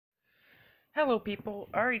Hello people,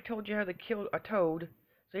 I already told you how to kill a toad,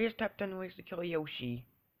 so here's top 10 ways to kill a Yoshi.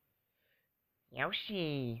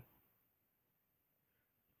 Yoshi!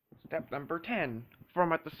 Step number 10,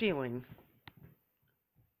 form at the ceiling.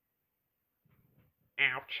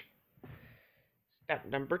 Ouch. Step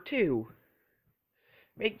number 2,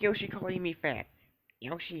 make Yoshi call me fat.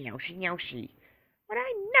 Yoshi, Yoshi, Yoshi. But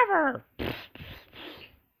I never!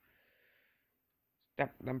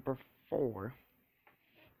 Step number 4,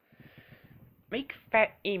 make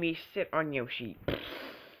fat Amy sit on Yoshi.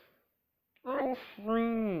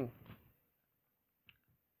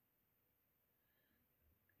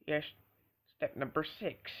 Yes, step number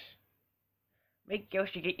 6. Make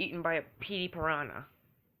Yoshi get eaten by a PD piranha.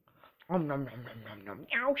 Nom nom nom nom nom nom.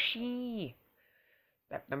 Yoshi!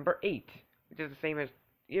 Step number 8, which is the same as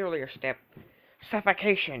the earlier step.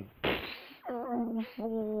 Suffocation.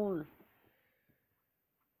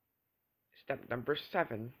 Step number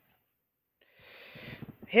 7.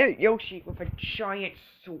 Hit Yoshi with a giant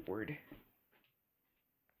sword.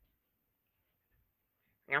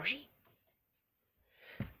 Yoshi?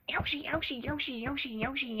 Yoshi, Yoshi, Yoshi, Yoshi,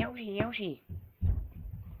 Yoshi, Yoshi, Yoshi.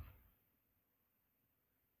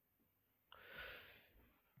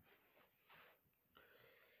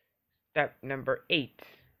 Step number 8.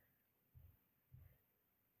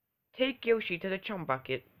 Take Yoshi to the chum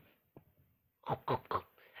bucket. Yoshi!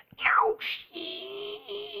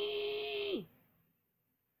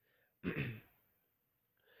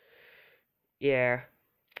 Yeah,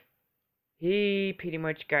 he pretty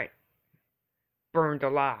much got burned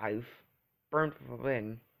alive. Burned from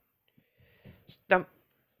within. Stump.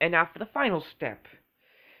 And now for the final step.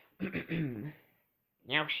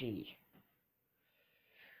 Yoshi.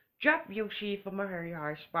 Drop Yoshi from a very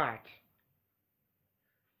high spot.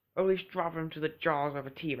 Or at least drop him to the jaws of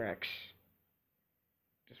a T-Rex.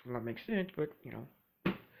 This will not make sense, but, you know.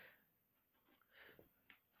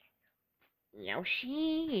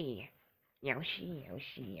 Yoshi! Yoshi,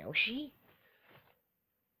 Yoshi, Yoshi.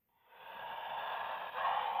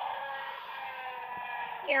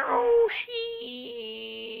 Yoshi!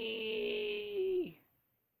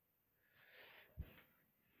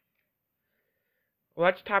 Well,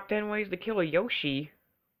 that's top 10 ways to kill a Yoshi.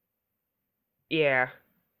 Yeah.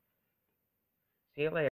 See you later.